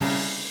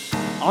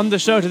On the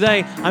show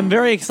today, I'm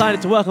very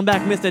excited to welcome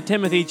back Mr.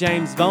 Timothy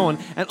James Bowen,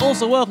 and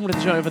also welcome to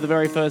the show for the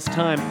very first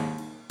time,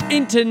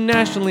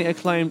 internationally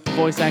acclaimed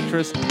voice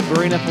actress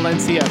Brina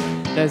Palencia.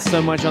 There's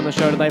so much on the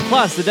show today,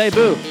 plus the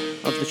debut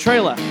of the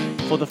trailer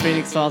for the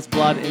Phoenix Files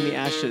Blood in the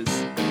Ashes.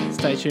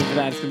 Stay tuned for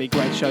that, it's going to be a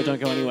great show, don't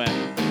go anywhere.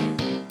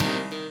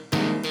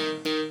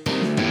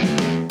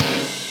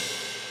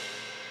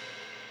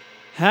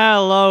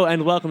 Hello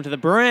and welcome to the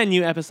brand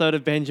new episode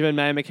of Benjamin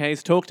Maio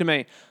Mackay's Talk to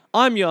Me.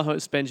 I'm your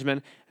host,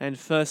 Benjamin, and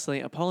firstly,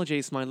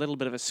 apologies for my little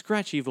bit of a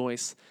scratchy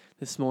voice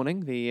this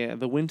morning.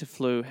 The winter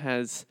flu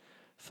has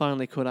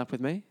finally caught up with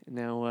me.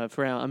 Now,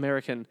 for our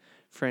American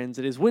friends,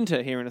 it is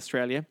winter here in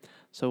Australia,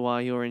 so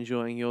while you're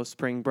enjoying your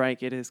spring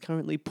break, it is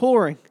currently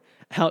pouring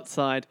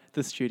outside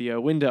the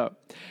studio window.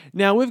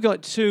 Now, we've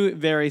got two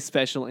very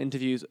special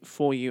interviews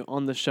for you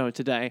on the show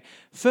today.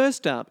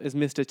 First up is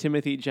Mr.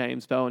 Timothy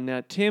James Bowen.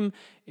 Now, Tim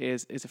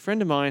is a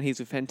friend of mine. He's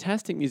a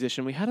fantastic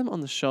musician. We had him on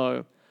the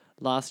show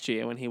last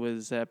year when he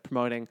was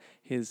promoting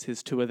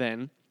his tour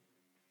then.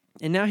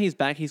 And now he's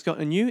back. He's got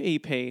a new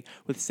EP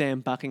with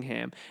Sam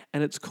Buckingham,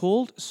 and it's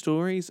called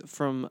Stories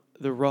from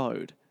the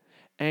Road.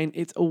 And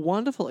it's a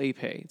wonderful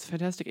EP. It's a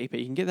fantastic EP.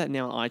 You can get that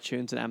now on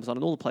iTunes and Amazon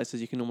and all the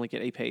places you can normally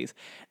get EPs.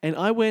 And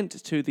I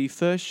went to the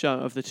first show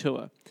of the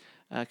tour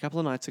a couple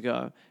of nights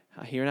ago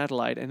here in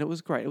Adelaide, and it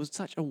was great. It was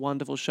such a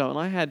wonderful show. And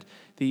I had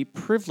the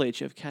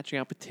privilege of catching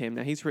up with Tim.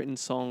 Now, he's written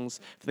songs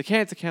for the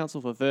Cancer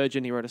Council, for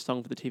Virgin. He wrote a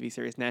song for the TV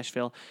series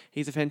Nashville.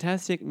 He's a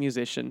fantastic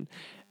musician.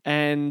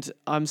 And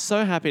I'm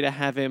so happy to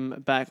have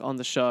him back on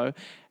the show.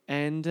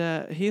 And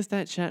here's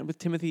that chat with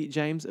Timothy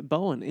James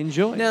Bowen.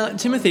 Enjoy. Now,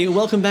 Timothy,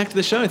 welcome back to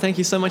the show. Thank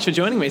you so much for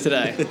joining me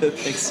today.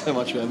 Thanks so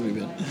much for having me,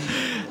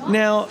 Ben.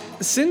 Now,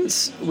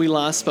 since we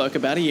last spoke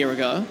about a year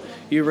ago,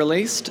 you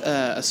released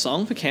a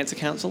song for Cancer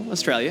Council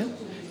Australia.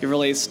 You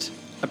released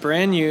a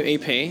brand new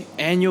EP,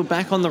 and you're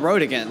back on the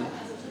road again.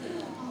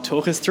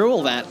 Talk us through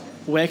all that.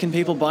 Where can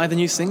people buy the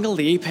new single,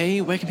 the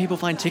EP? Where can people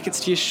find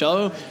tickets to your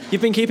show?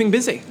 You've been keeping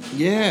busy.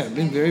 Yeah, I've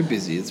been very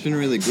busy. It's been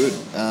really good.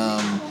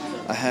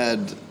 I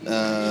had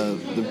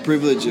the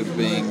privilege of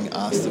being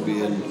asked to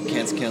be a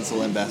Cancer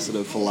Council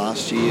ambassador for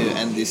last year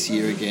and this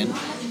year again.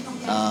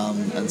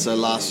 And so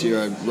last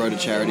year I wrote a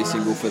charity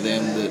single for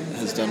them that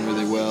has done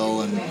really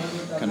well and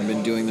kind of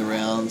been doing the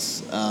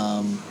rounds.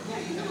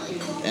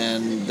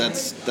 And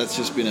that's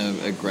just been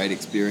a great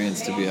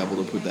experience to be able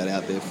to put that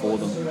out there for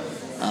them.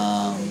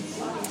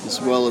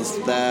 As well as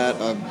that,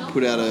 I've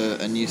put out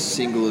a new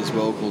single as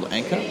well called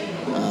Anchor,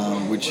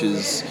 which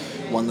is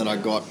one that I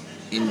got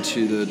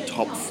into the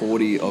top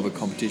 40 of a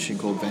competition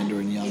called Vander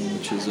and Young,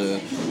 which is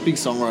a big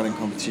songwriting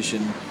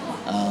competition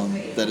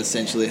that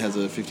essentially has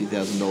a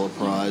 $50,000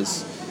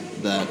 prize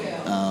that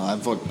I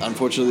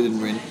unfortunately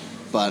didn't win,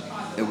 but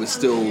it was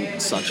still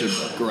such a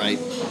great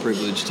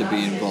privilege to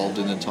be involved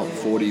in the top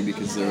 40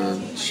 because there are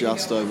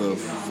just over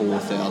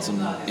 4,000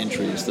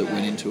 entries that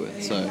went into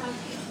it. So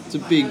it's a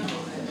big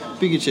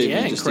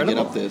achievement just to get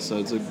up there. So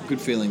it's a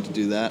good feeling to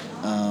do that.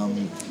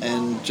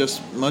 And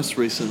just most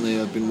recently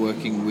I've been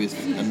working with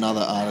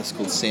another artist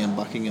called Sam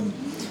Buckingham,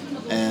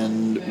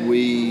 and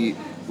we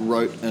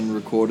wrote and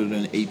recorded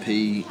an EP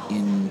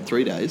in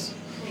 3 days.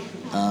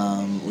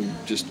 We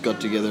just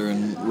got together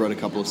and wrote a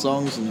couple of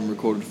songs and then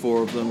recorded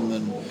 4 of them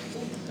and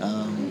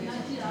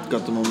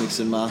got them all mixed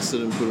and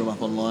mastered and put them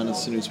up online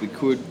as soon as we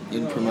could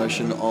in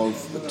promotion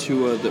of a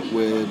tour that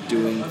we're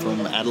doing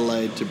from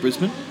Adelaide to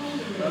Brisbane.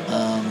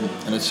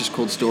 And it's just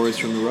called Stories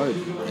from the Road,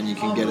 and you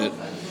can get it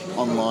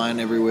online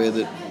everywhere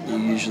that you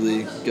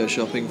usually go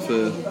shopping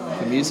for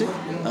music.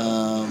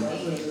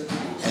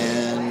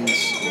 And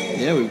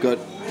yeah, we've got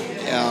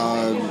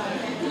our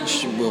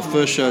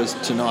first show's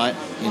tonight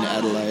in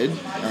Adelaide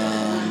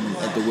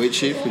at the Wheat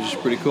Sheaf, which is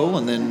pretty cool,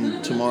 and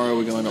then tomorrow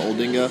we're going to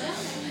Aldinga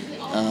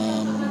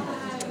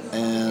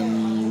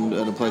and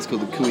at a place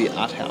called the Kui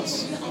Art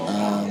House.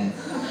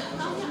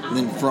 And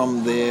then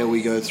from there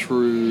we go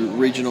through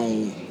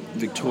regional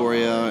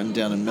Victoria and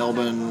down in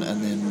Melbourne,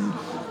 and then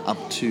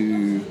up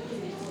to,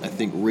 I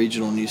think,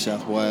 regional New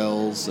South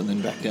Wales, and then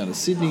back down to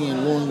Sydney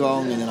and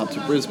Wollongong, and then up to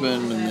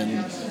Brisbane, and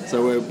then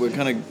so we're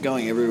kind of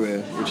going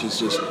everywhere, which is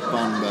just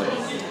fun. But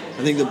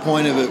I think the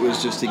point of it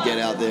was just to get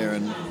out there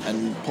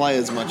and play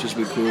as much as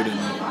we could, and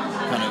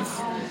kind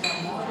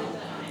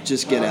of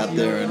just get out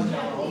there and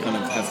kind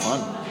of have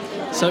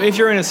fun. So if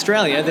you're in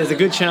Australia, there's a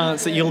good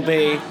chance that you'll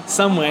be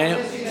somewhere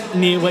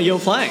near where you're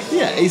playing.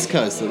 Yeah, East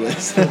Coast at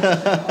least.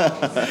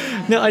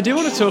 Now, I do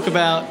want to talk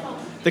about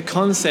the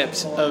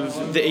concept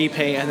of the EP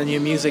and the new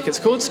music. It's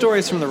called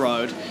Stories from the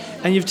Road,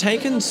 and you've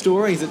taken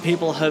stories that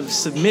people have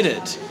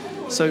submitted,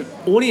 so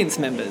audience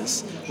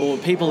members or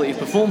people that you've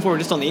performed for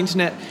just on the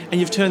internet, and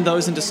you've turned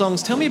those into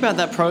songs. Tell me about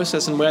that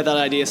process and where that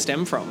idea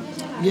stemmed from.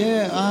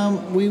 Yeah,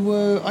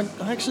 I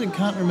actually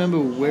can't remember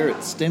where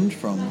it stemmed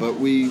from, but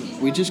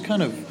we just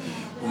kind of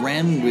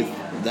ran with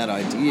that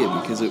idea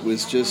because it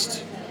was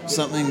just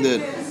something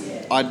that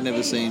I'd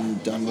never seen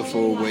done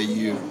before, where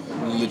you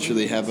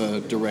literally have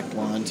a direct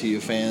line to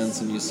your fans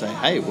and you say,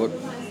 hey,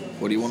 what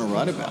what do you want to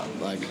write about?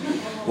 Like,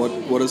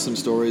 what are some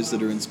stories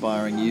that are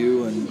inspiring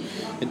you? And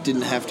it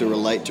didn't have to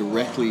relate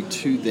directly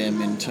to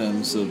them in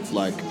terms of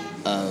like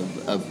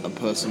a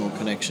personal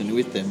connection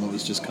with them. It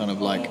was just kind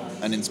of like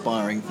an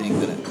inspiring thing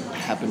that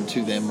happened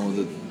to them or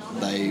that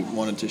they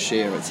wanted to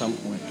share at some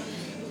point.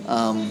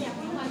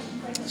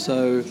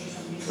 So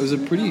it was a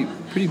pretty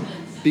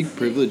big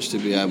privilege to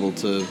be able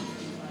to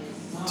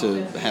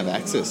have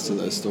access to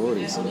those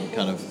stories and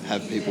kind of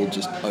have people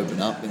just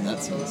open up in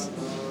that sense.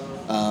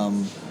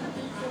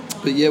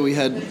 But yeah, we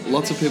had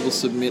lots of people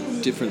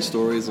submit different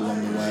stories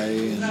along the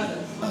way,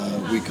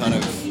 and we kind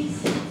of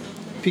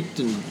picked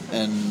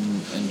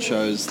and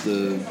chose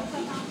the,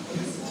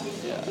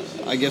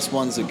 I guess,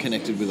 ones that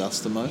connected with us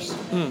the most.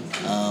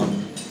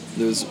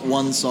 There was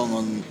one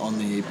song on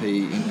the EP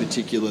in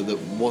particular that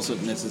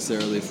wasn't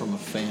necessarily from a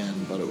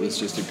fan, but it was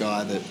just a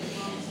guy that,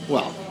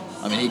 well,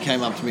 I mean, he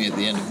came up to me at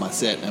the end of my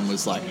set and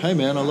was like, "Hey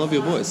man, I love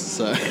your voice,"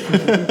 so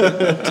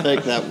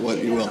take that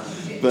what you will.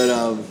 But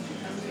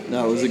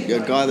no, it was a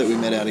guy that we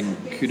met out in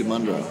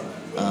Cootamundra.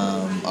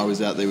 I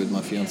was out there with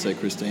my fiancée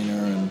Christina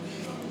and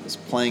was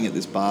playing at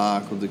this bar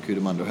called the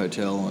Cootamundra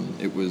Hotel,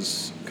 and it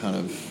was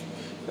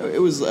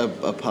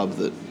a pub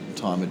that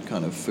time had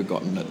kind of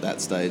forgotten at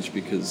that stage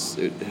because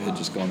it had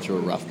just gone through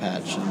a rough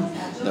patch and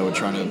they were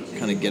trying to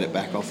kind of get it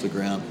back off the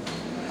ground.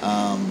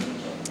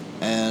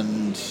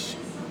 And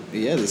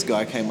yeah, this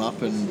guy came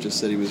up and just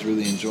said he was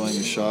really enjoying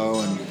the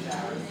show, and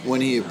when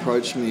he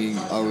approached me,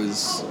 I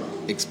was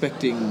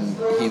expecting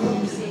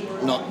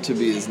him not to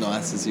be as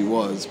nice as he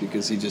was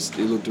because he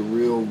looked a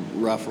real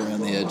rough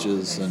around the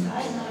edges and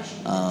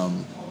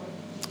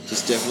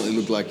just definitely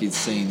looked like he'd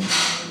seen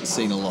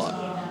a lot.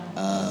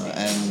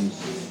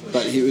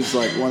 But he was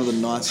like one of the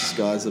nicest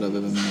guys that I've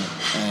ever met,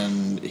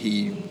 and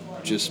he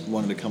just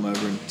wanted to come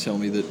over and tell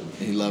me that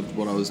he loved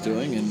what I was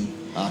doing and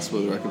asked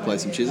whether I could play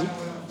some chisel.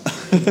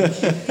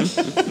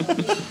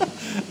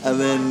 And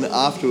then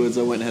afterwards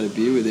I went and had a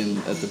beer with him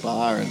at the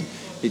bar, and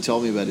he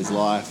told me about his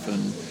life,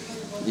 and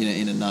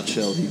in a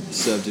nutshell, he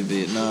served in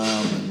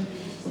Vietnam and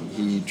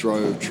he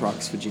drove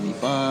trucks for Jimmy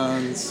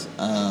Barnes,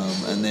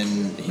 and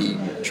then he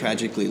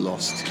tragically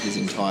lost his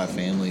entire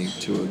family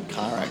to a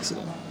car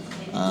accident,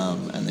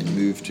 and then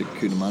moved to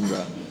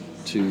Cootamundra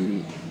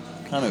to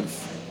kind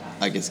of,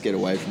 I guess, get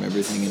away from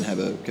everything and have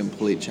a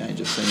complete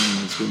change of scene.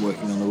 He's been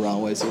working on the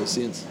railways ever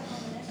since.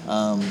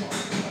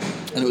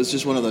 And it was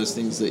just one of those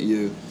things that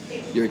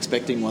you're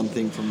expecting one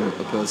thing from a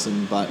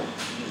person, but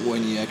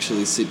when you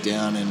actually sit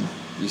down and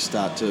you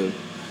start to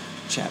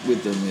chat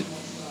with them,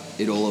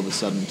 it all of a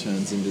sudden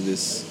turns into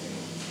this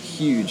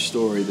huge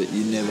story that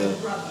you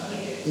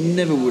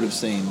never would have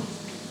seen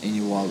in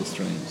your wildest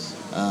dreams.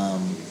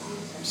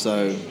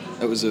 So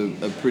it was a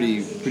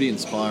pretty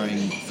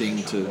inspiring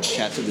thing to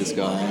chat to this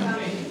guy,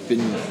 and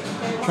been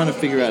trying to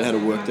figure out how to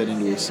work that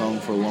into a song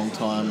for a long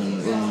time.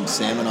 And when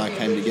Sam and I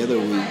came together,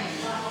 we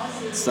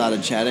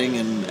started chatting,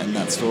 and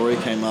that story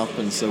came up,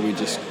 and so we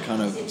just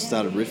kind of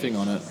started riffing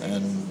on it,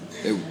 and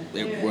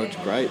it worked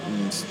great,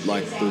 and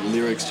like the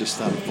lyrics just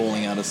started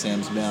falling out of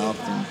Sam's mouth,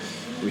 and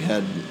we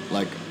had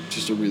like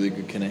just a really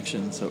good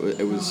connection. So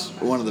it was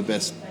one of the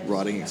best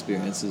writing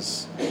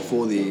experiences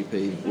for the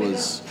EP,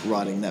 was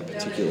writing that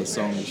particular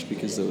song, just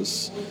because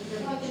there's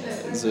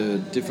a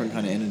different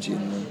kind of energy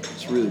in there.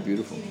 It's really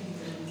beautiful.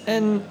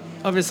 And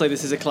obviously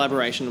this is a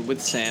collaboration with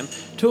Sam.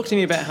 Talk to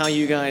me about how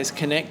you guys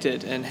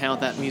connected and how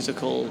that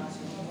musical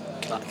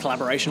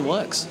collaboration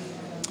works.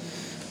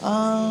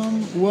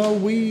 Well,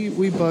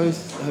 we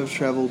both have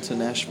travelled to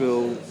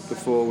Nashville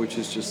before, which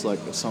is just like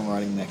a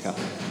songwriting mecca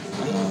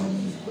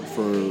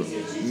for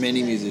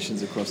many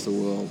musicians across the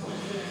world.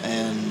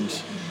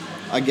 And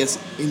I guess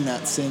in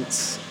that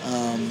sense,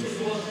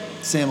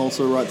 Sam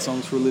also writes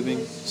songs for a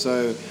living,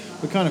 so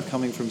we're kind of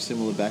coming from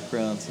similar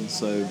backgrounds, and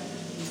so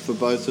for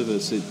both of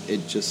us,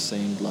 it just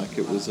seemed like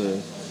it was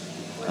a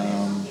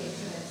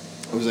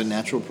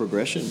natural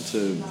progression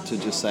to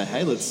just say,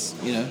 hey, let's,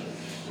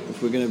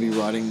 if we're going to be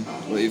writing,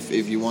 or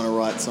if you want to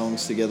write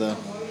songs together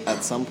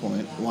at some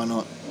point, why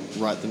not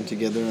write them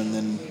together and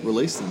then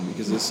release them?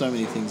 Because there's so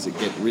many things that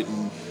get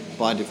written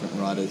by different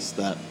writers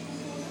that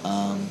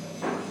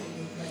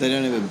they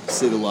don't ever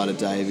see the light of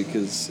day,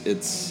 because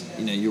it's,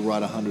 you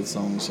write 100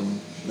 songs and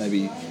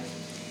maybe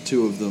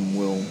 2 of them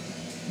will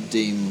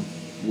deem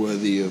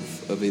worthy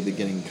of either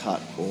getting cut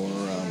or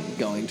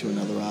going to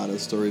another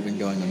artist, or even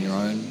going on your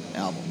own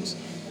albums.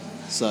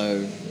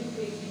 So,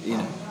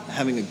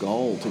 having a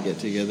goal to get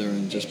together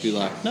and just be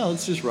like, no,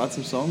 let's just write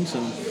some songs,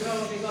 and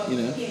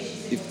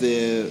if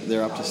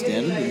they're up to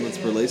standard, then let's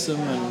release them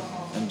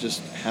and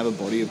just have a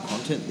body of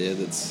content there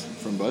that's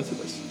from both of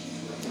us.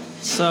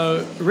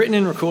 So, written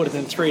and recorded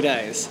in 3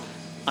 days.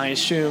 I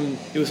assume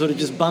it was sort of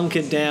just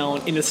bunkered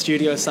down in a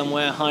studio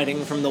somewhere,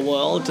 hiding from the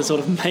world, to sort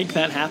of make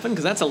that happen,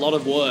 because that's a lot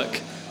of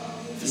work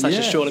for such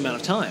a short amount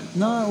of time.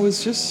 No, it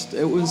was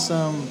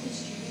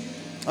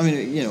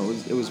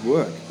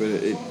work, but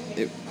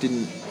it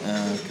didn't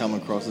come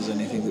across as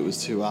anything that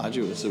was too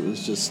arduous. It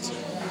was just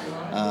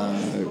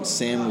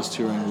Sam was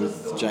touring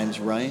with James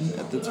Rain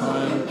at the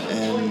time,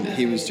 and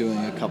he was doing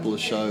a couple of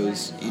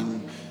shows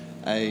in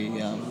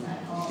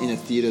a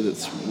theatre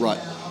that's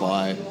right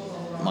by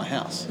my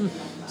house.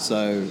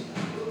 So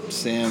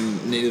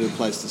Sam needed a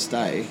place to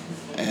stay,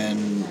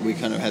 and we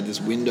kind of had this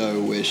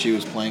window where she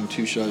was playing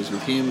 2 shows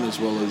with him, as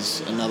well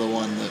as another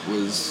one that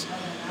was,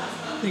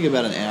 I think,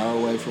 about an hour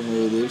away from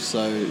where we live.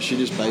 So she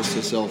just based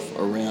herself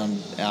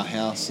around our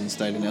house and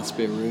stayed in our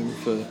spare room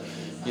for,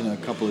 a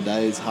couple of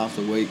days, half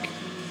the week,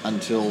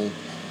 until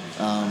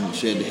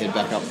she had to head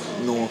back up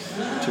north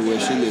to where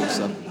she lives,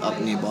 up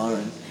near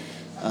Byron.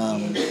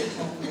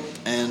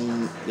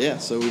 And yeah,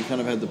 so we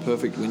kind of had the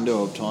perfect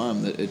window of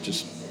time that it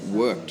just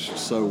worked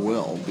so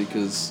well,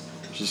 because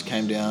she just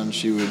came down,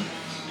 she would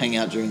hang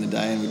out during the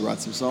day and we'd write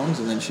some songs,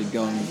 and then she'd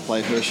go and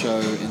play her show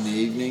in the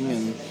evening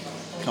and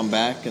come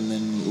back, and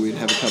then we'd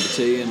have a cup of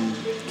tea and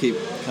keep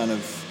kind of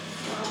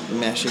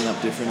mashing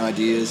up different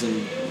ideas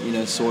and,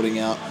 sorting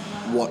out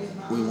what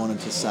we wanted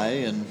to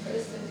say, and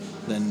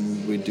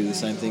then we'd do the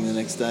same thing the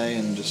next day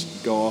and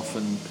just go off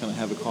and kind of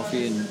have a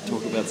coffee and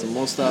talk about some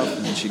more stuff,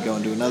 and then she'd go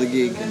and do another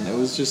gig, and it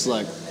was just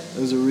like, it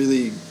was a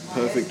really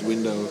perfect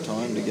window of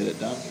time to get it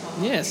done.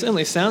 Yeah, it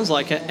certainly sounds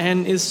like it.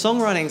 And is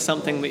songwriting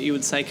something that you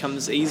would say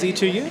comes easy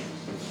to you?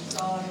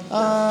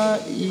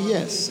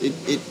 Yes.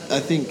 I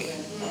think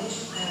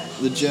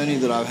the journey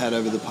that I've had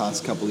over the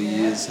past couple of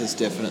years has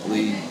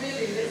definitely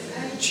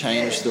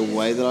changed the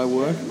way that I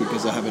work,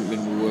 because I haven't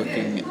been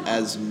working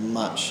as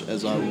much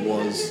as I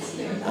was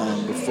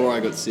before I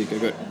got sick. I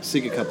got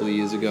sick a couple of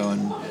years ago,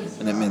 and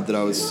that meant that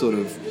I was sort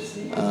of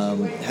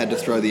had to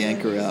throw the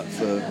anchor out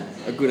for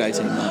a good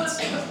 18 months.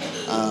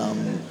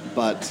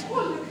 But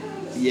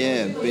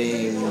yeah,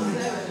 being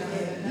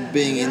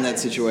in that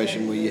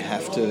situation where you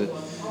have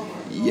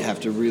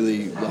to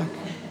really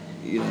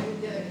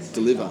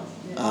deliver.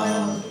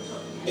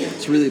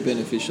 It's really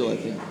beneficial, I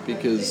think,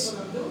 because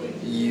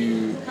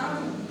you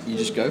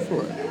just go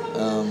for it.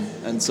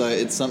 And so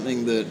it's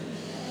something that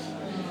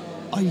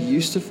I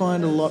used to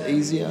find a lot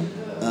easier.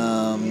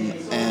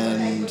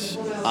 And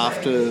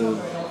after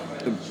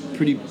a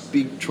pretty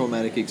big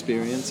traumatic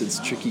experience, it's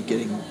tricky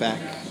getting back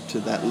to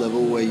that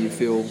level where you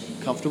feel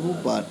comfortable,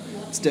 but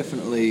it's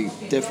definitely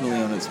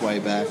on its way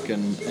back,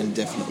 and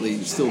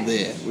definitely still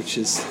there, which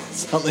is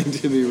something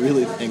to be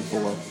really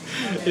thankful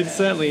of. It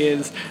certainly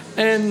is.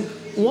 And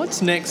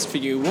what's next for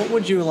you? What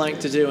would you like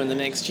to do in the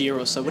next year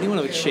or so? What do you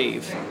want to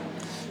achieve?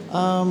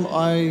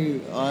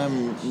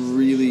 I'm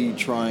really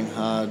trying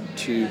hard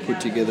to put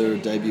together a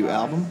debut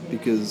album,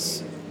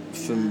 because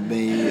for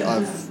me,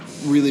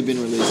 I've really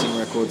been releasing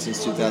records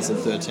since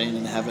 2013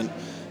 and haven't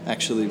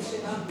actually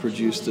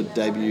produced a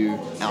debut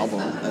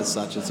album as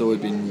such. It's always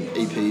been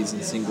EPs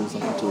and singles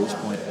up until this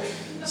point.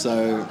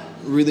 So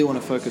really want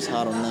to focus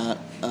hard on that.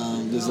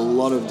 There's a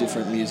lot of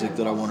different music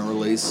that I want to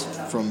release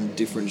from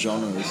different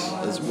genres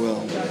as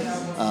well.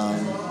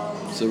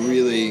 So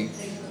really,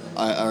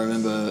 I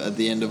remember at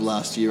the end of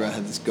last year I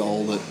had this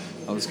goal that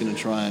I was going to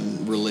try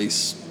and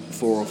release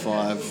 4 or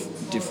 5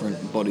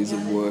 different bodies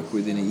of work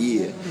within a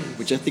year,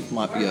 which I think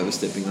might be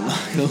overstepping the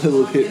mark a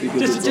little bit,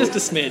 because just a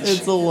smidge.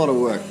 It's a lot of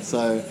work.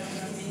 So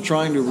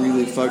trying to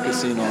really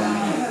focus in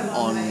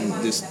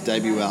on this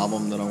debut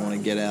album that I want to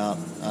get out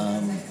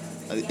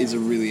is a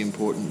really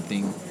important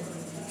thing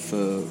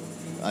for,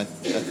 I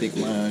think,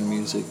 my own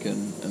music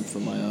and for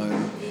my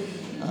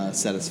own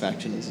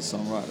satisfaction as a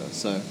songwriter.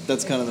 So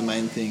that's kind of the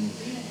main thing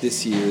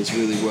this year, is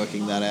really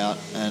working that out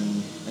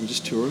and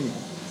just touring.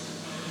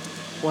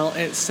 Well,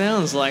 it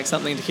sounds like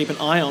something to keep an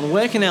eye on.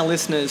 Where can our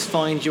listeners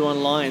find you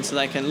online so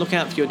they can look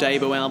out for your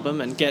debut album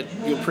and get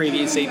your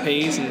previous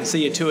EPs and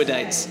see your tour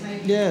dates?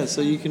 Yeah, so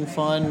you can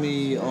find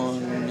me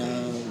on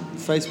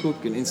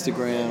Facebook and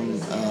Instagram,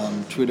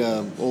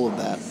 Twitter, all of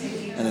that.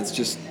 And it's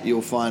just,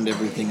 you'll find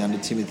everything under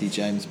Timothy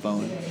James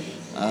Bowen.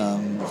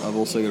 I've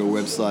also got a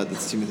website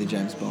that's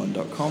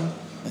timothyjamesbowen.com,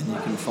 and you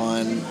can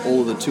find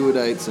all of the tour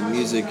dates and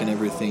music and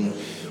everything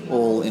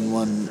all in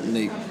one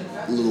neat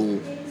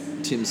little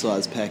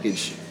Tim-sized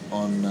package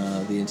on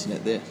the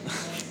internet there.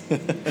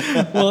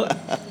 Well,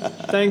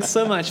 thanks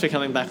so much for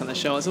coming back on the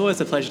show. It's always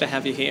a pleasure to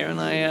have you here,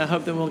 and I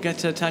hope that we'll get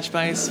to touch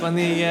base when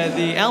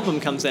the album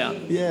comes out.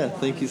 Yeah,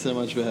 thank you so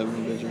much for having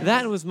me, Benjamin.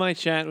 That was my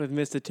chat with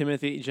Mr.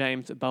 Timothy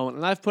James Bowen,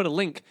 and I've put a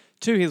link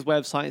to his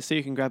website so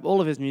you can grab all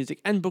of his music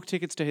and book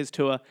tickets to his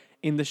tour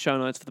in the show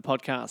notes for the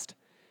podcast.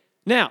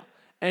 Now,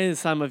 as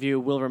some of you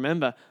will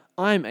remember,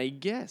 I'm a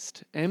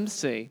guest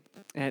MC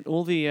at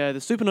all the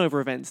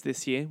Supernova events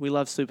this year. We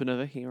love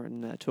Supernova here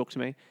in Talk to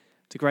Me.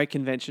 It's a great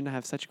convention. I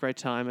have such a great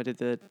time. I did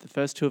the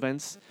first 2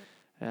 events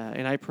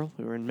in April.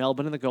 We were in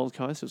Melbourne and the Gold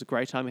Coast. It was a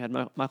great time. We had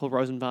Michael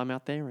Rosenbaum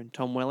out there and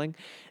Tom Welling.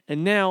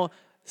 And now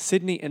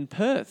Sydney and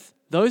Perth,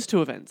 those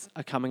 2 events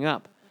are coming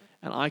up.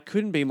 And I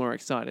couldn't be more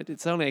excited.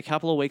 It's only a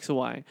couple of weeks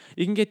away.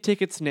 You can get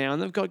tickets now,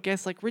 and they've got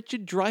guests like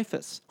Richard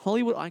Dreyfuss.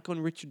 Hollywood icon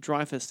Richard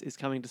Dreyfuss is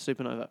coming to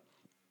Supernova.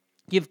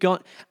 You've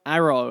got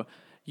Arrow.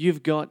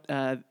 You've got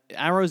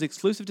Arrow's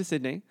exclusive to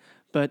Sydney,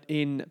 but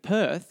in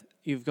Perth,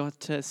 you've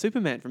got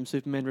Superman from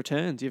Superman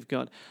Returns. You've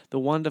got the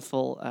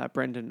wonderful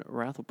Brandon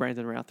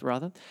Routh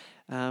rather.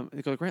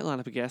 You've got a great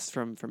lineup of guests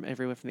from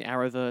everywhere, from the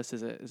Arrowverse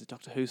as a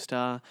Doctor Who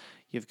star.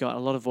 You've got a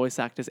lot of voice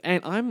actors,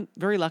 and I'm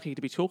very lucky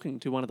to be talking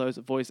to one of those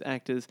voice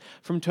actors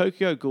from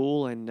Tokyo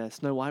Ghoul and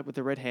Snow White with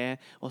the red hair,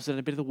 also done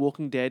a bit of The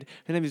Walking Dead.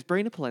 Her name is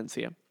Brina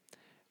Palencia,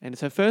 and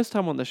it's her first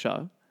time on the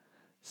show.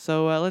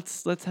 So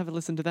let's have a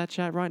listen to that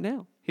chat right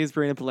now. Here's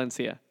Brina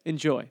Palencia.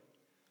 Enjoy.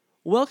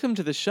 Welcome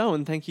to the show,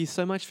 and thank you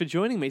so much for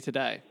joining me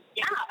today.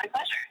 Yeah, my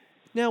pleasure.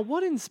 Now,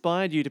 what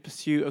inspired you to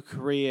pursue a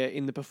career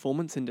in the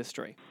performance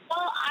industry?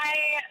 Well,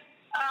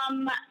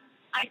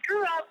 I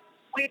grew up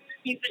with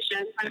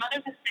musicians. My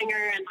mother's a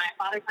singer, and my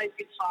father plays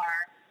guitar.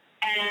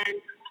 And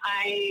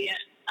I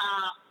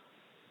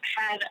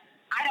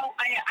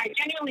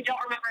genuinely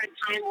don't remember a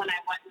time when I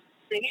wasn't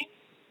singing.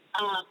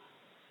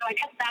 So I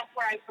guess that's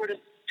where I sort of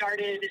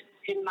started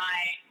in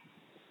my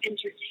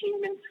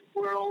entertainment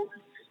world,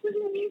 was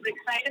in the music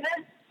side of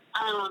it.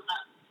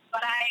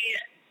 But I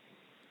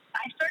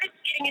started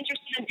getting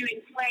interested in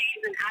doing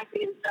plays and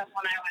acting and stuff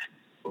when I was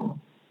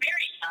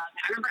very young. I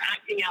remember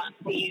acting out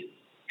scenes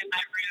in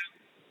my room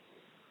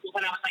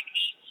when I was like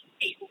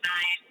 8 and 9,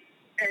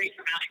 very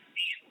dramatic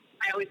scenes.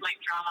 I always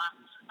liked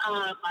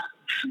drama. But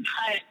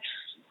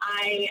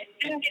I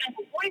didn't get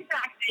into voice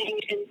acting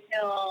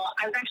until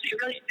I was actually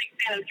a really big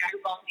fan of Dragon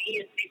Ball Z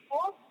in high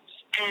school.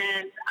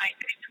 And I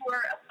took a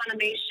tour of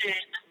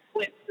Funimation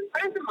with some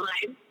friends of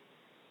mine,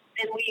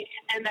 and we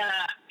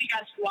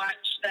got to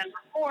watch them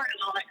record and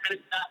all that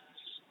kind of stuff.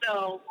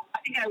 So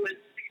I think I was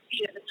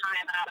 16 at the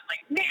time, and I was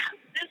like, man,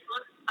 this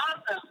looks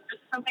awesome.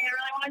 This is something I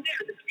really want to do.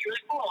 This would be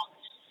really cool.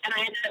 And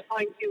I ended up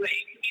going to a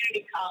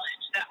community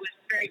college that was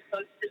very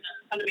close to the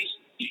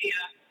Funimation studio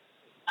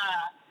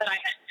that I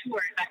had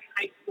toured back in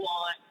high school,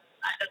 and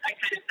I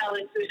kind of fell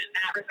into it in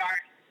that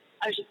regard.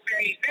 I was just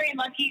very, very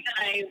lucky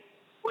that I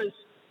was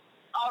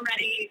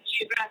already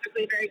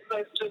geographically very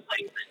close to a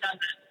place that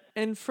doesn't.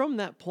 And from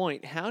that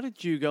point, how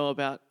did you go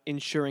about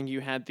ensuring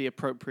you had the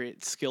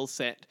appropriate skill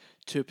set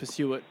to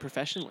pursue it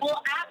professionally?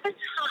 Well, at the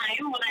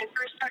time when I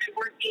first started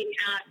working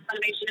at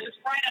Funimation, it was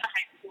right out of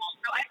high school.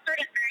 So I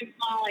started very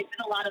small. I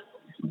did a lot of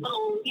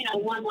little,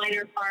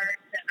 one-liner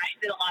parts, and I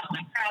did a lot of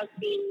like crowd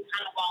scenes,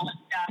 kind of all that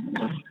stuff.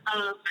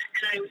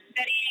 And I was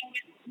studying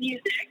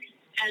music,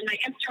 and my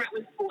instrument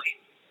was voice.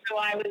 So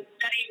I was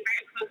studying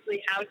very closely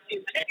how to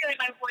manipulate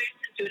my voice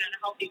and do it in a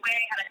healthy way,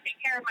 how to take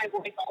care of my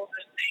voice, all of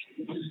those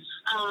things.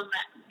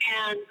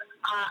 And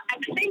at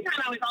the same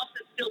time, I was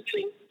also still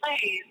doing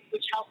plays,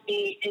 which helped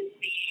me in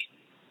the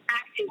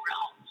acting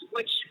realm,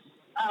 which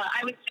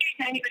I would say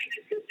to anybody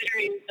who's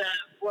considering the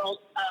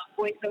world of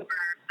voiceover,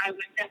 I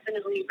would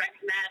definitely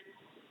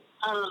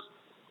recommend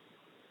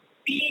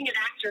being an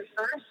actor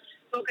first,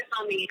 focus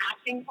on the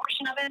acting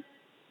portion of it.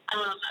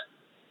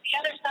 The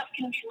other stuff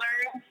can be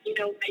learned,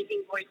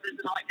 making voices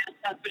and all that kind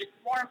of stuff, but it's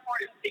more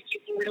important that you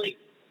can really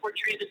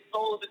portray the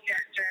soul of a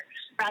character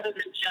rather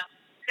than just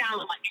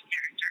sound like a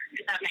character,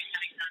 if that makes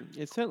any sense.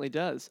 It certainly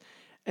does.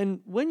 And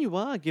when you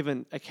are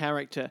given a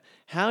character,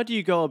 how do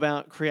you go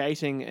about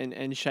creating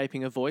and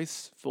shaping a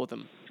voice for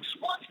them?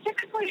 Well, it's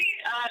typically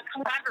a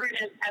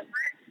collaborative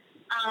effort.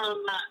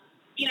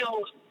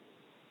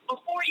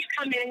 Before you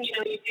come in, you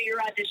do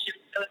your audition,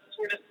 so it's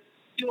sort of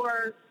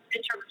your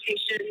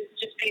interpretation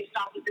just based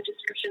off of the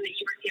description that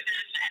you were given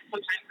and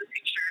sometimes the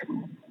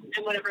picture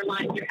and whatever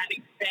lines you're having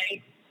to say.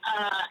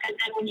 And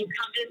then when you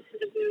come into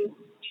the booth,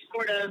 you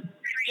sort of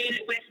create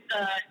it with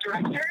the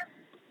director.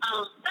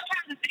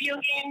 Sometimes with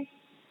video games,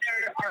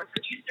 there are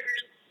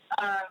producers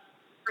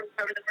from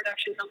whoever the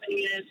production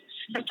company is.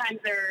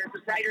 Sometimes there's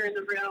a writer in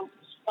the room,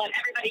 but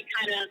everybody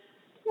kind of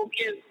will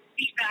give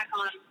feedback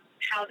on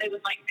how they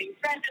would like things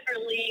read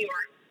differently, or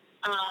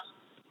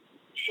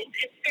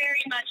it's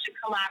very much a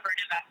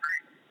collaborative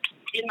effort,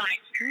 in my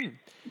experience.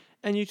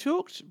 And you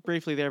talked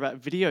briefly there about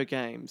video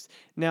games.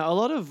 Now, a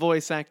lot of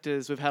voice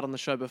actors we've had on the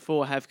show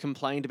before have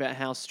complained about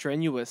how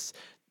strenuous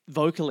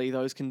vocally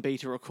those can be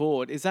to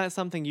record. Is that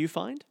something you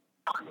find?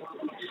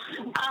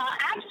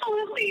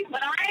 Absolutely,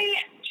 but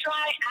I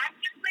try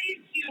actively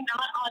to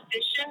not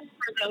audition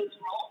for those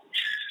roles.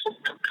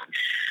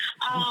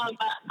 I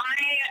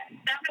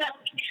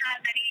definitely had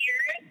many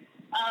years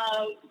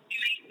of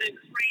doing the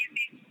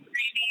crazy,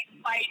 screamy,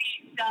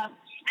 fighty stuff,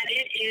 and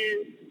it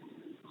is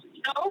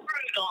so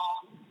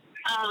brutal.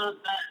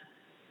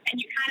 And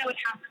you kind of would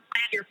have to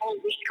plan your whole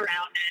week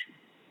around it.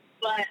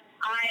 But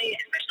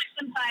especially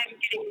since I'm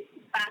getting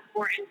back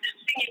more into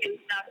singing and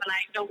stuff, and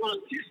I don't want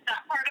to lose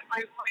that part of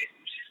my voice,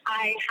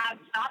 I have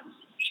stopped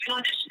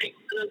even auditioning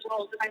for those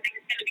roles. If I think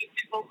it's going to be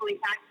too vocally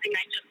taxing,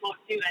 I just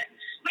won't do it.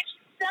 Which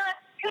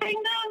sucks, kind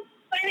of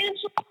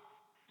financial.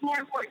 It's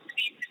more important to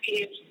me to be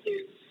able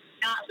to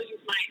not lose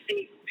my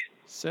singing voice.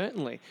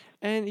 Certainly.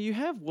 And you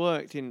have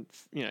worked in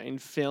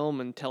film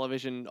and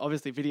television,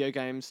 obviously video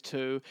games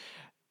too,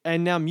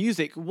 and now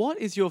music. What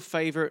is your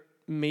favorite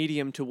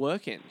medium to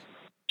work in?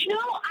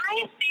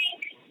 I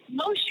think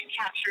motion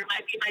capture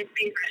might be my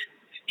favorite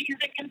because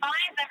it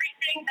combines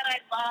everything that I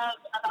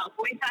love about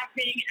voice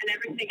acting and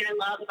everything I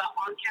love about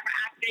on-camera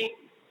acting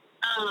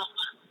Um,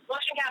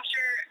 motion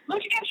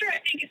capture, I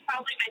think, is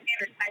probably my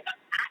favorite type of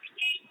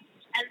acting.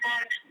 And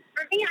then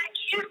for me, I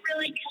can't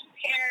really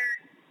compare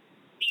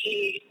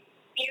the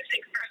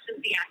music versus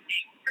the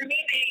acting. For me,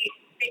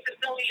 they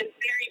fulfill me in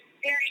very,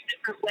 very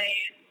different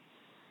ways.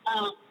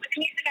 With the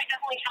music, I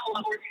definitely have a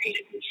lot more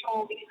creative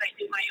control because I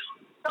do my own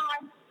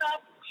song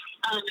stuff,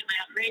 and my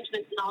own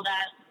arrangements and all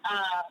that.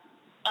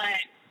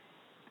 But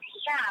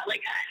yeah,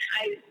 like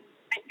I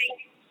think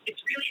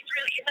it's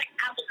like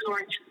apples and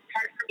oranges. It's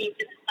hard for me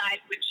to decide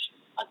which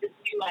of the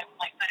two I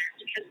like better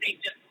because they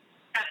just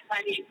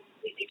satisfy me in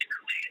completely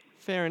different ways.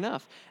 Fair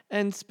enough.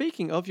 And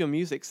speaking of your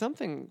music,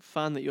 something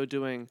fun that you're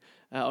doing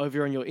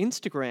over on your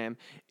Instagram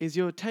is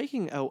you're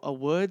taking a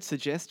word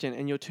suggestion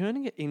and you're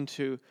turning it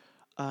into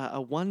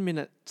a 1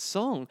 minute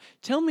song.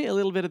 Tell me a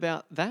little bit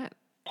about that.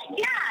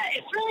 Yeah,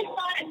 it's really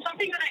fun. It's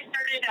something that I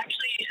started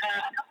actually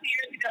a couple of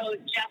years ago,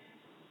 just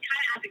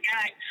kind of as a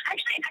gag.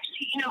 Actually,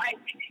 I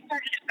think I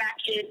started it back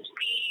in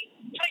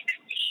 2015,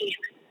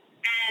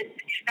 and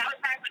that was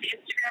back when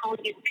Instagram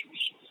only did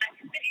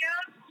 15-second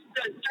videos. So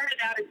it started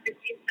out as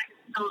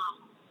 15-second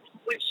songs,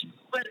 which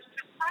was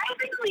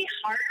surprisingly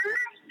harder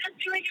than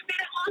doing a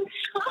minute-long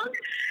song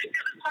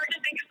because it's hard to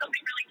think of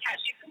something really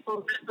catchy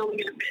that's only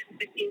going to fit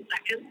in 15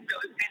 seconds. So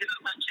it was kind of a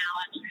fun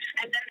challenge.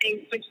 And then they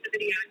switched the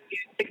video to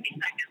 60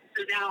 seconds.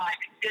 So now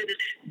I've extended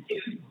it to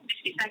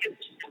 60 seconds,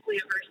 which is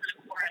simply a verse and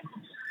a chorus.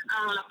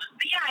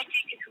 But yeah, I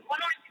take one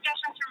more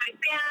suggestions from my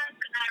fans,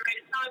 and then I write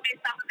a song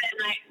based off of it.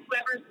 And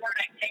whoever's word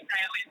I take, I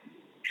always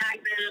tag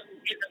them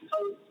in the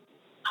post.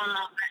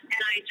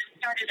 And I just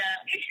started a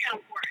Patreon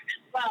for it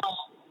as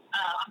well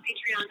on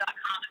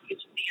patreon.com. If you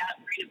just be at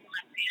Brina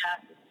Palencia,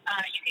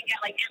 you can get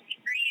like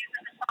MP3s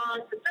of the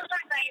songs, and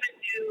sometimes I even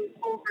do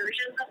full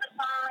versions of the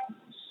songs.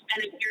 And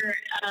if you're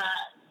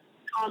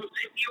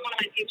one of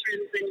my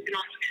patrons, then you can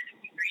also get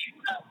MP3s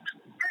of the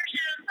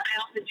versions. I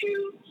also do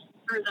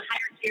for the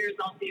higher tiers.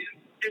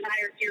 There's a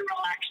higher tier where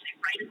I'll actually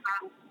write a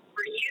song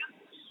for you.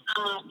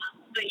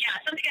 But yeah,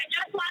 something I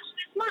just launched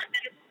this month,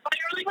 and it's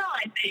going really well,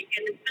 I think,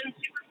 and it's been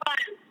super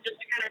fun just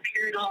to kind of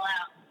figure it all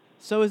out.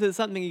 So is it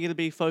something you're going to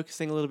be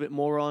focusing a little bit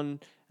more on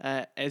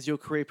as your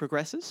career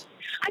progresses?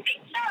 I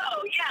think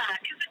so, yeah,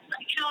 because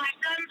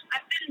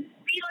I've been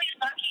really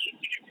lucky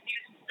to get to do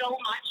so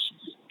much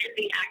in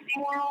the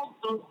acting world,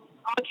 both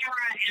on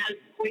camera and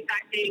voice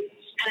acting,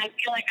 and I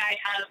feel like I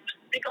have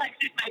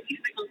neglected my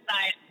musical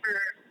side for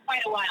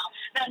quite a while.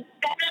 Now,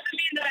 that doesn't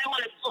mean that I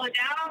want to slow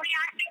down on the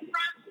acting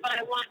front, but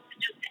I want to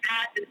just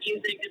add the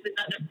music as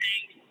another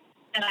thing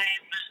that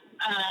I'm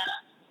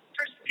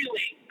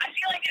pursuing. I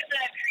feel like as a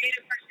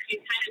creative person, you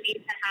kind of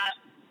need to have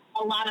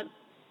a lot of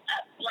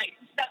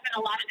stuff in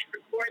a lot of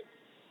different courts,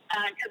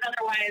 because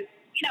otherwise,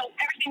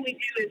 everything we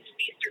do is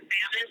feast or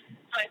famine.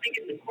 So I think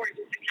it's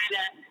important to kind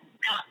of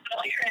not put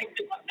all your eggs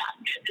in one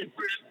basket and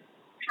sort of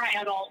try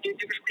out all these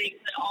different things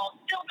that all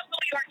still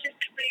fulfill you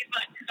artistically,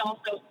 but could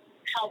also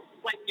help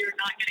when you're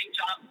not getting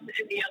jobs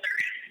in the other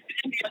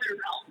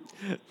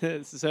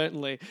realm.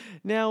 Certainly.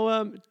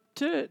 Now,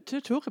 to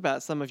talk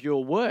about some of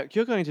your work,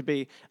 you're going to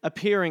be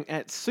appearing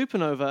at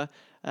Supernova,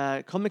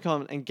 Comic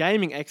Con and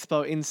Gaming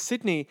Expo in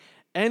Sydney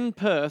and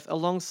Perth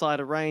alongside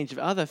a range of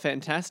other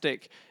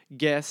fantastic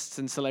guests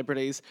and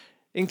celebrities,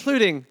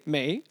 including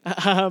me.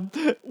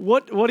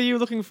 What are you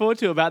looking forward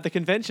to about the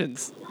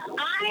conventions?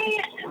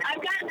 I've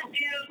gotten to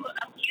do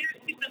a few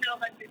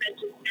Supernova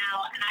conventions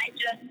now, and I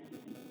just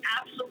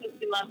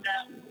absolutely love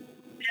them.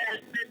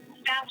 The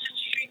staff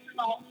just treats us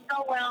all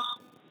so well.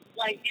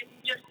 Like, it's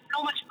just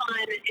so much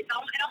fun. It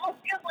almost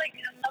feels like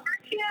a summer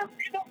camp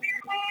in a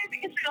weird way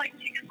because they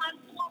take us on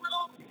cool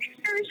little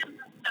excursions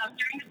and stuff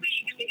during the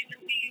week, and we get to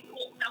see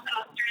cool stuff in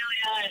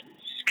Australia and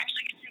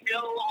actually get to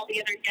know all the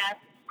other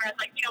guests. Whereas,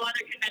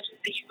 other conventions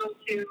that you go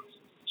to,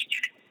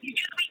 you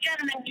do the weekend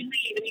and then you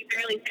leave and you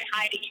barely say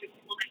hi to even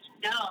people that you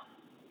know.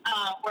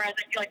 Whereas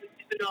I feel like with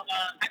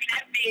Supernova,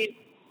 I've made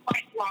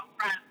lifelong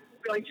friends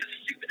going to the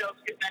Supernova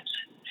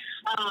convention.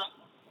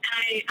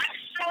 I'm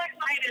so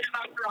excited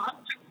about the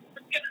roster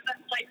because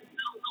that's the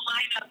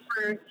lineup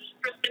for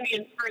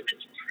Simeon's first.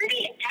 It's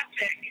pretty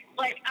epic.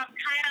 I'm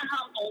kind of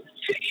humbled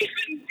to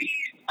even be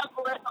a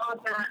blip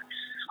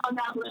on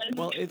that list.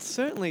 Well, it's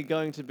certainly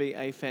going to be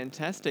a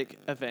fantastic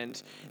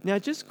event. Now,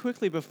 just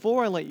quickly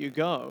before I let you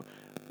go,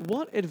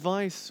 what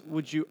advice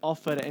would you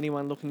offer to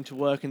anyone looking to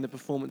work in the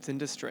performance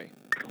industry?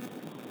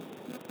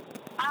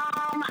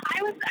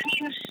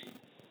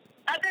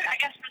 I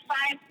guess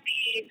besides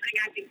putting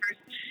acting first,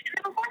 in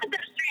the performance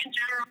industry in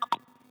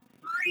general,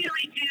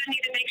 really do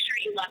need to make sure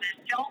you love it.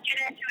 Don't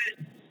get into it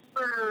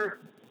for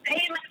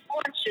fame and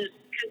fortune,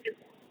 because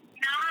it's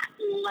not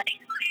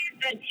likely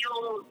that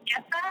you'll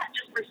get that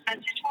just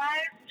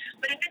percentage-wise.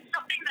 But if it's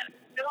something that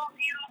fills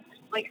you,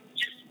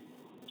 just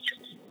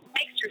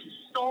makes your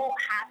soul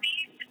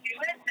happy to do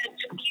it, then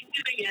just keep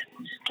doing it.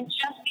 And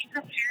just be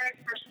prepared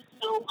for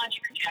so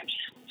much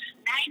rejection.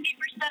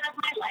 90% of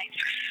my life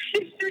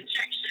is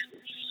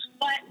rejection.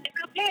 But it's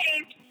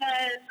okay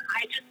because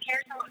I just care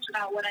so much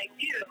about what I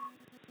do.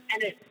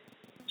 And it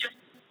just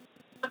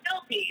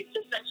fulfills me to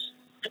such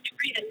a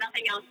degree that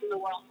nothing else in the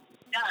world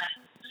does.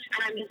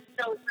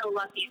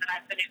 lucky that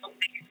I've been able to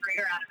make a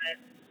career out of it.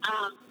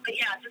 But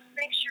yeah, just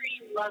make sure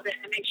you love it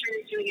and make sure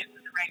you're doing it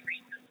for the right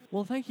reasons.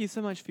 Well, thank you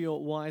so much for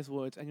your wise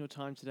words and your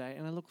time today,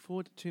 and I look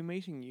forward to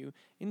meeting you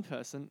in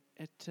person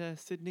at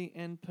Sydney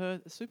and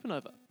Perth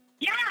Supernova.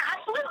 Yeah,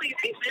 absolutely.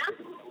 Thanks, man.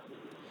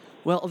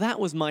 Well, that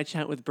was my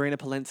chat with Brina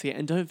Palencia,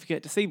 and don't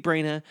forget to see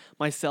Brina,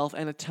 myself,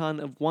 and a ton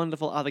of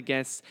wonderful other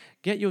guests.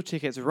 Get your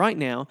tickets right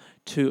now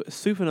to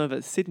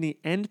Supernova Sydney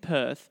and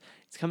Perth.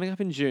 It's coming up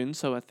in June,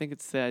 so I think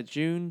it's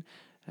June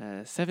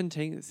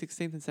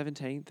 16th and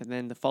 17th, and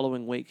then the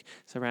following week,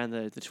 so around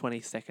the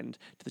 22nd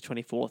to the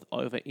 24th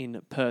over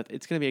in Perth.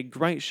 It's going to be a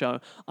great show.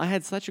 I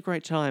had such a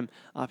great time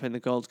up in the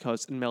Gold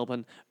Coast in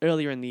Melbourne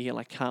earlier in the year, and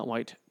I can't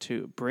wait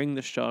to bring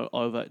the show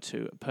over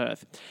to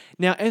Perth.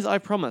 Now, as I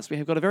promised, we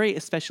have got a very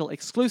special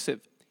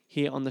exclusive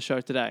here on the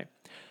show today.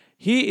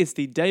 Here is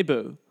the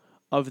debut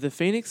of the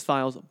Phoenix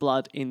Files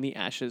Blood in the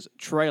Ashes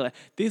trailer.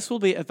 This will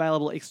be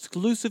available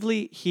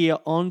exclusively here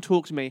on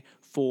Talk to Me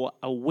for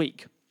a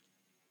week.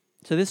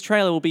 So this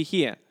trailer will be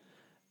here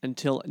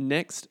until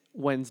next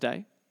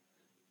Wednesday.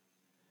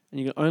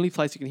 And the only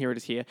place you can hear it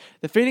is here.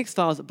 The Phoenix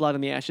Files Blood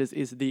in the Ashes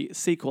is the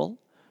sequel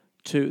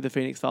to The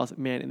Phoenix Files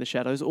Man in the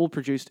Shadows, all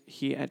produced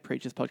here at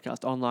Preachers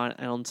Podcast online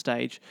and on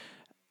stage.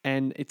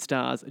 And it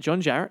stars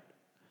John Jarratt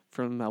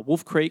from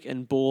Wolf Creek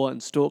and Boar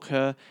and Stalk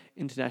Her,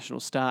 international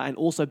star, and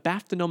also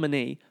BAFTA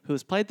nominee who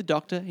has played the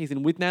Doctor. He's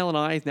in With Nail and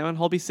I. He's now in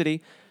Holby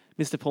City.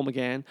 Mr. Paul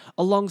McGann,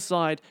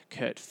 alongside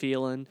Kurt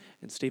Phelan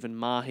and Stephen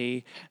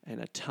Mahy and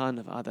a ton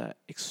of other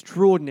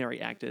extraordinary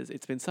actors.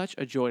 It's been such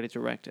a joy to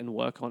direct and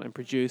work on and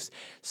produce.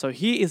 So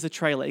here is the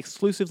trailer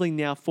exclusively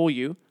now for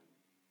you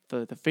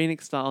for the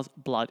Phoenix Files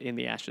Blood in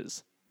the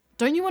Ashes.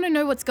 Don't you want to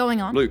know what's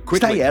going on? Luke,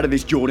 quickly. Stay out of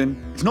this,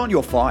 Jordan. It's not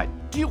your fight.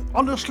 Do you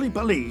honestly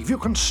believe you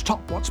can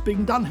stop what's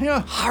being done here?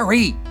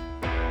 Hurry!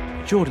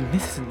 Jordan,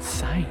 this is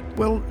insane.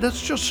 Well,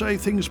 let's just say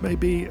things may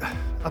be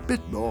a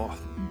bit more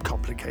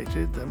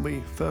complicated than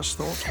we first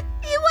thought.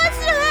 He wants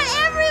to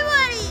hurt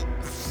everybody!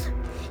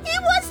 He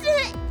wants to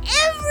hurt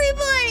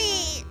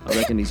everybody! I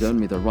reckon he's earned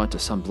me the right to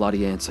some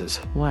bloody answers.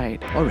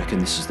 Wait, I reckon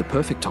this is the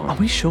perfect time. are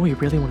we sure we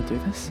really want to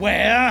do this?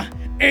 Where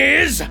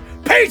is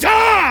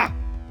Peter?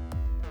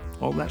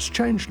 All that's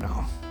changed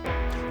now.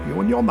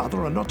 You and your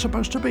mother are not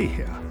supposed to be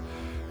here.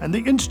 And the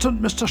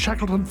instant Mr.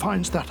 Shackleton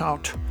finds that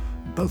out,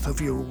 both of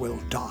you will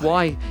die.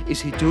 Why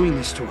is he doing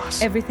this to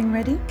us? Everything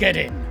ready? Get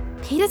in.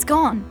 Peter's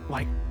gone.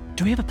 Wait,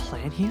 do we have a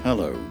plan here?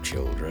 Hello,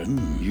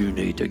 children. You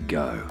need to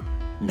go.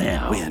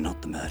 Now. We're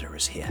not the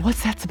murderers here.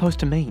 What's that supposed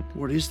to mean?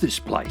 What is this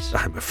place?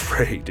 I'm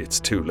afraid it's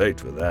too late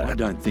for that. I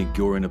don't think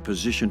you're in a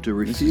position to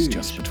refuse. This is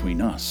just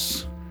between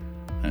us,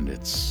 and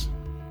it's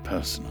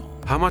personal.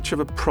 How much of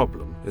a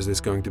problem is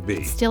this going to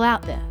be? Still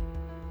out there.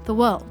 The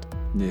world.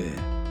 Yeah,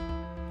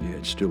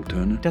 it's still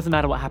turning. Doesn't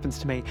matter what happens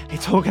to me.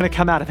 It's all going to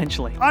come out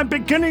eventually. I'm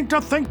beginning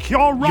to think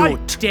you're right. You're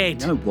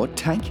dead. You know what,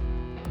 Tank?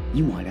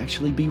 You might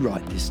actually be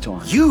right this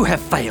time. You have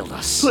failed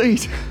us.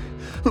 Please.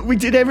 Look, we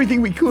did everything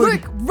we could.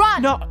 Luke,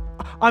 run! No,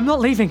 I'm not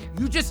leaving.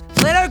 You just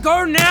let her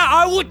go now.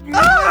 I would.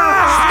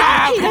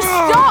 Stop, Peter,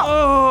 stop!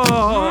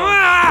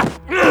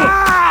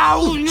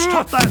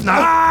 Stop that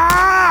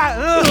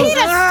now. Peter,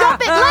 stop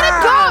it! Let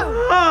him go!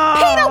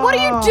 Peter, what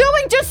are you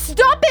doing? Just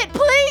stop it,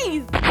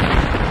 please!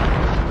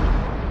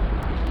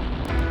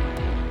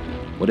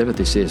 Whatever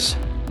this is,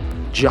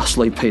 just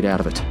leave Pete out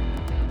of it.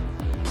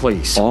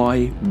 Please.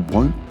 I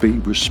won't be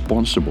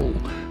responsible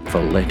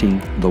for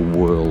letting the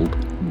world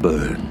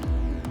burn.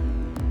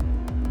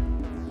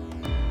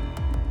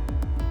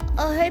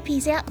 I hope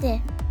he's out there.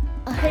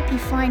 I hope you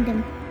find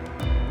him.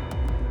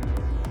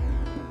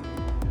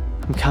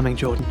 I'm coming,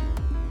 Jordan.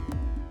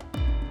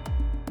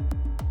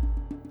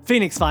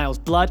 Phoenix Files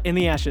Blood in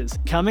the Ashes,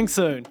 coming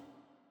soon.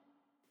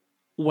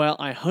 Well,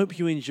 I hope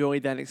you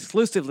enjoyed that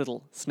exclusive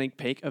little sneak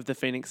peek of the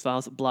Phoenix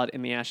Files Blood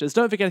in the Ashes.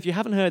 Don't forget, if you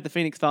haven't heard the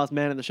Phoenix Files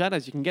Man in the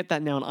Shadows, you can get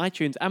that now on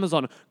iTunes,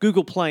 Amazon,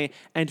 Google Play,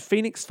 and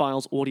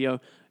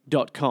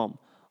phoenixfilesaudio.com.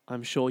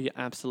 I'm sure you're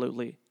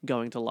absolutely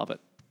going to love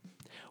it.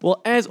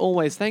 Well, as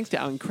always, thanks to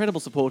our incredible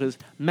supporters,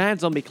 Mad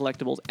Zombie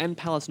Collectibles and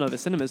Palace Nova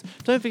Cinemas.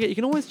 Don't forget, you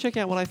can always check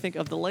out what I think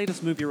of the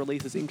latest movie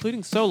releases,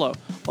 including Solo,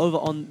 over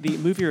on the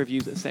movie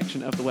reviews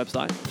section of the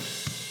website.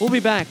 We'll be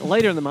back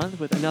later in the month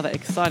with another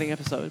exciting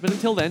episode, but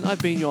until then,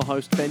 I've been your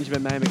host,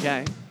 Benjamin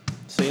Mackay.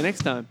 See you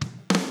next time.